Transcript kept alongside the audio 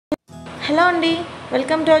Hello అండి,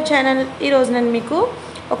 welcome to our channel. ఈరోజు నేను మీకు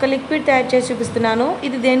ఒక లిక్విడ్ తయారు చేసి చూపిస్తున్నాను.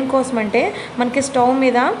 ఇది దేనికోసం అంటే మనకి స్టవ్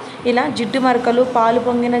మీద ఇలా జిడ్డు మరకలు, పాలు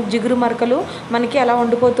పొంగిన జిగురు మరకలు మనకి అలా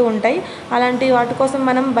ఉండిపోతూ ఉంటాయి. అలాంటి వాటి కోసం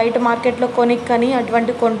మనం బయట మార్కెట్లో కొనుక్కొని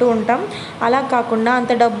అటువంటి కొంటూ ఉంటాం. అలా కాకుండా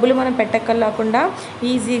అంత డబ్బులు మనం పెట్టక్కర్లేకుండా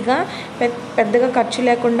ఈజీగా పెద్దగా ఖర్చు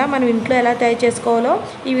లేకుండా మనం ఇంట్లో ఎలా తయారు చేసుకోవాలో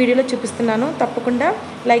ఈ వీడియోలో చూపిస్తున్నాను. తప్పకుండా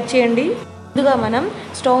లైక్ చేయండి. ముందుగా మనం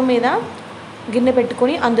స్టవ్ మీద గిన్నె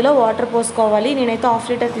పెట్టుకొని అందులో వాటర్ పోసుకోవాలి. నేనైతే 1/2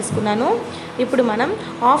 లీటర్ తీసుకున్నాను. ఇప్పుడు మనం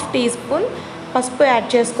 1/2 టీ స్పూన్ పసుపు యాడ్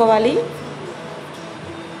చేసుకోవాలి.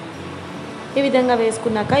 ఈ విధంగా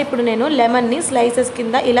వేసుకున్నాక ఇప్పుడు నేను లెమన్ని స్లైసెస్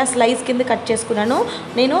కింద ఇలా స్లైస్ కింద కట్ చేసుకున్నాను.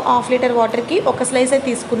 నేను 1/2 లీటర్ వాటర్కి ఒక స్లైసే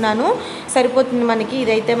తీసుకున్నాను, సరిపోతుంది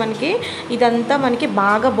మనకి. ఇదంతా మనకి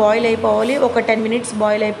బాగా బాయిల్ అయిపోవాలి. ఒక 10 మినిట్స్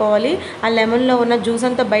బాయిల్ అయిపోవాలి. ఆ లెమన్లో ఉన్న జ్యూస్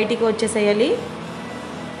అంతా బయటికి వచ్చేసేయాలి.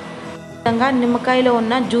 విధంగా నిమ్మకాయలో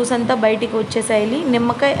ఉన్న జ్యూస్ అంతా బయటికి వచ్చేసేయాలి.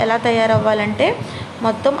 నిమ్మకాయ ఎలా తయారవ్వాలంటే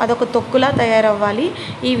మొత్తం అదొక తొక్కులా తయారవ్వాలి.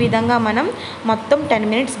 ఈ విధంగా మనం మొత్తం 10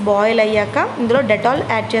 మినిట్స్ బాయిల్ అయ్యాక ఇందులో డెటాల్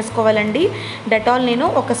యాడ్ చేసుకోవాలండి. డెటాల్ నేను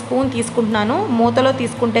 1 స్పూన్ తీసుకుంటున్నాను. మూతలో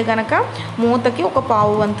తీసుకుంటే కనుక మూతకి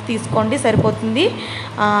 1/4 వంతు తీసుకోండి, సరిపోతుంది.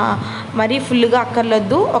 మరీ ఫుల్గా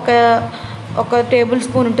అక్కర్లేదు. ఒక టేబుల్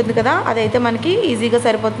స్పూన్ ఉంటుంది కదా, అదైతే మనకి ఈజీగా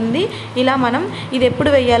సరిపోతుంది. ఇలా మనం ఇది ఎప్పుడు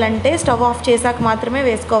వేయాలంటే స్టవ్ ఆఫ్ చేశాక మాత్రమే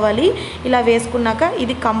వేసుకోవాలి. ఇలా వేసుకున్నాక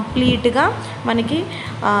ఇది కంప్లీట్గా మనకి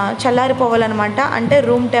చల్లారిపోవాలన్నమాట. అంటే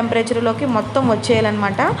రూమ్ టెంపరేచర్లోకి మొత్తం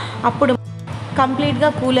వచ్చేయాలన్నమాట. అప్పుడు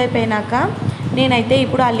కంప్లీట్గా కూల్ అయిపోయినాక నేనైతే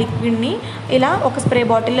ఇప్పుడు ఆ లిక్విడ్ని ఇలా ఒక స్ప్రే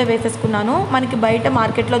బాటిల్లో వేసేసుకున్నాను. మనకి బయట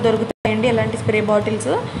మార్కెట్లో దొరుకుతాయండి ఇలాంటి స్ప్రే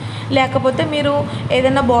బాటిల్స్. లేకపోతే మీరు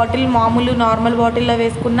ఏదైనా బాటిల్ మామూలు నార్మల్ బాటిల్లో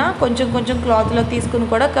వేసుకున్నా కొంచెం క్లాత్లో తీసుకుని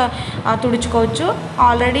కూడా తుడుచుకోవచ్చు.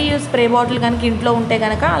 ఆల్రెడీ స్ప్రే బాటిల్ కనుక ఇంట్లో ఉంటే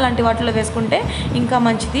కనుక అలాంటి వాటిలో వేసుకుంటే ఇంకా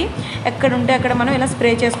మంచిది. ఎక్కడుంటే అక్కడ మనం ఇలా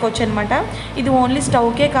స్ప్రే చేసుకోవచ్చు అనమాట. ఇది ఓన్లీ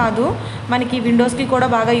స్టవ్కే కాదు, మనకి విండోస్కి కూడా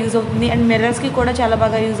బాగా యూజ్ అవుతుంది అండ్ మిర్రర్స్కి కూడా చాలా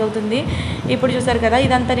బాగా యూజ్ అవుతుంది. ఇప్పుడు చూసారు కదా,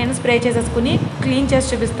 ఇదంతా నేను స్ప్రే చేసేసుకుని క్లీన్ చేసి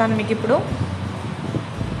చూపిస్తాను మీకు. ఇప్పుడు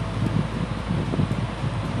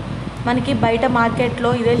మనకి బయట మార్కెట్లో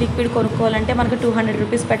ఇదే లిక్విడ్ కొనుక్కోవాలంటే మనకు 200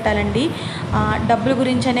 రూపీస్ పెట్టాలండి. డబ్బుల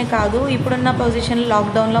గురించనే కాదు, ఇప్పుడున్న పొజిషన్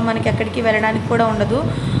లాక్డౌన్లో మనకి ఎక్కడికి వెళ్ళడానికి కూడా ఉండదు.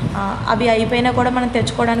 అవి అయిపోయినా కూడా మనం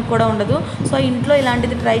తెచ్చుకోవడానికి కూడా ఉండదు. సో ఇంట్లో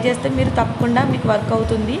ఇలాంటిది ట్రై చేస్తే మీరు తప్పకుండా మీకు వర్క్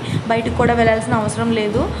అవుతుంది. బయటకు కూడా వెళ్ళాల్సిన అవసరం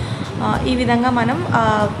లేదు. ఈ విధంగా మనం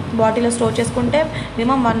బాటిల్లో స్టోర్ చేసుకుంటే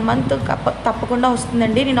మినిమం 1 మంత్ తప్పకుండా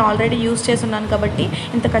వస్తుందండి. నేను ఆల్రెడీ యూజ్ చేస్తున్నాను కాబట్టి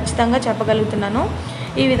ఇంత ఖచ్చితంగా చెప్పగలుగుతున్నాను.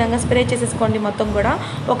 ఈ విధంగా స్ప్రే చేసేసుకోండి మొత్తం కూడా.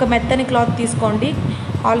 ఒక మెత్తని క్లాత్ తీసుకోండి.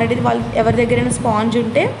 ఆల్రెడీ ఎవరి దగ్గరైనా స్పాంజ్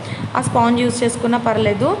ఉంటే ఆ స్పాంజ్ యూజ్ చేసుకున్నా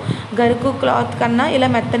పర్లేదు. గరుకు క్లాత్ కన్నా ఇలా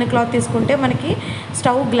మెత్తని క్లాత్ తీసుకుంటే మనకి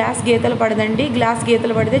స్టవ్ గ్లాస్ గీతలు పడదండి. గ్లాస్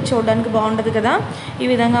గీతలు పడితే చూడడానికి బాగుండదు కదా. ఈ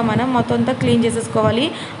విధంగా మనం మొత్తం అంతా క్లీన్ చేసేసుకోవాలి.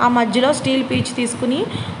 ఆ మధ్యలో స్టీల్ పీచ్ తీసుకుని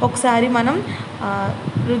ఒకసారి మనం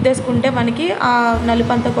రుద్దేసుకుంటే మనకి ఆ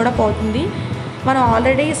నలుపంతా కూడా పోతుంది. మనం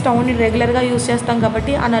ఆల్రెడీ స్టవ్ని రెగ్యులర్గా యూజ్ చేస్తాం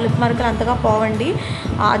కాబట్టి ఆ నలుపు మరకలు అంతగా పోవండి.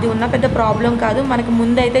 అది ఉన్న పెద్ద ప్రాబ్లం కాదు. మనకి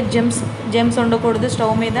ముందైతే జెమ్స్ ఉండకూడదు.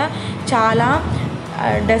 స్టవ్ మీద చాలా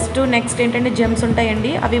డస్ట్, నెక్స్ట్ ఏంటంటే జెమ్స్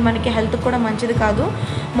ఉంటాయండి. అవి మనకి హెల్త్కి కూడా మంచిది కాదు.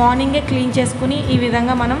 మార్నింగే క్లీన్ చేసుకుని ఈ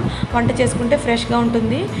విధంగా మనం వంట చేసుకుంటే ఫ్రెష్గా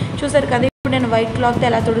ఉంటుంది. చూసారు కదా, ఇప్పుడు నేను వైట్ క్లాత్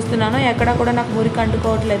ఎలా తుడుస్తున్నానో ఎక్కడా కూడా నాకు మురికి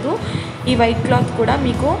అంటుకోవట్లేదు. ఈ వైట్ క్లాత్ కూడా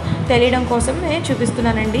మీకు తెలియడం కోసం నేను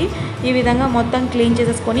చూపిస్తున్నానండి. ఈ విధంగా మొత్తం క్లీన్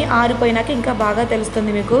చేసేసుకొని ఆరిపోయినాక ఇంకా బాగా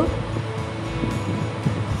తెలుస్తుంది మీకు.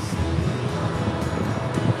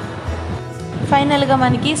 ఫైనల్గా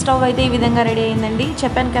మనకి స్టవ్ అయితే ఈ విధంగా రెడీ అయిందండి.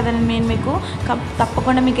 చెప్పాను కదా నేను మీకు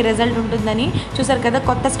తప్పకుండా మీకు రిజల్ట్ ఉంటుందని. చూసారు కదా,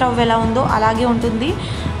 కొత్త స్టవ్ ఎలా ఉందో అలాగే ఉంటుంది.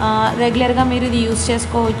 రెగ్యులర్గా మీరు ఇది యూజ్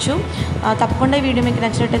చేసుకోవచ్చు. తప్పకుండా ఈ వీడియో మీకు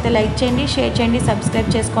నచ్చినట్టయితే లైక్ చేయండి, షేర్ చేయండి,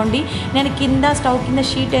 సబ్స్క్రైబ్ చేసుకోండి. నేను స్టవ్ కింద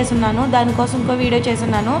షీట్ వేసున్నాను, దానికోసం ఇంకో వీడియో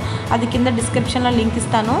చేస్తున్నాను. అది కింద డిస్క్రిప్షన్లో లింక్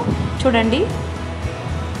ఇస్తాను, చూడండి.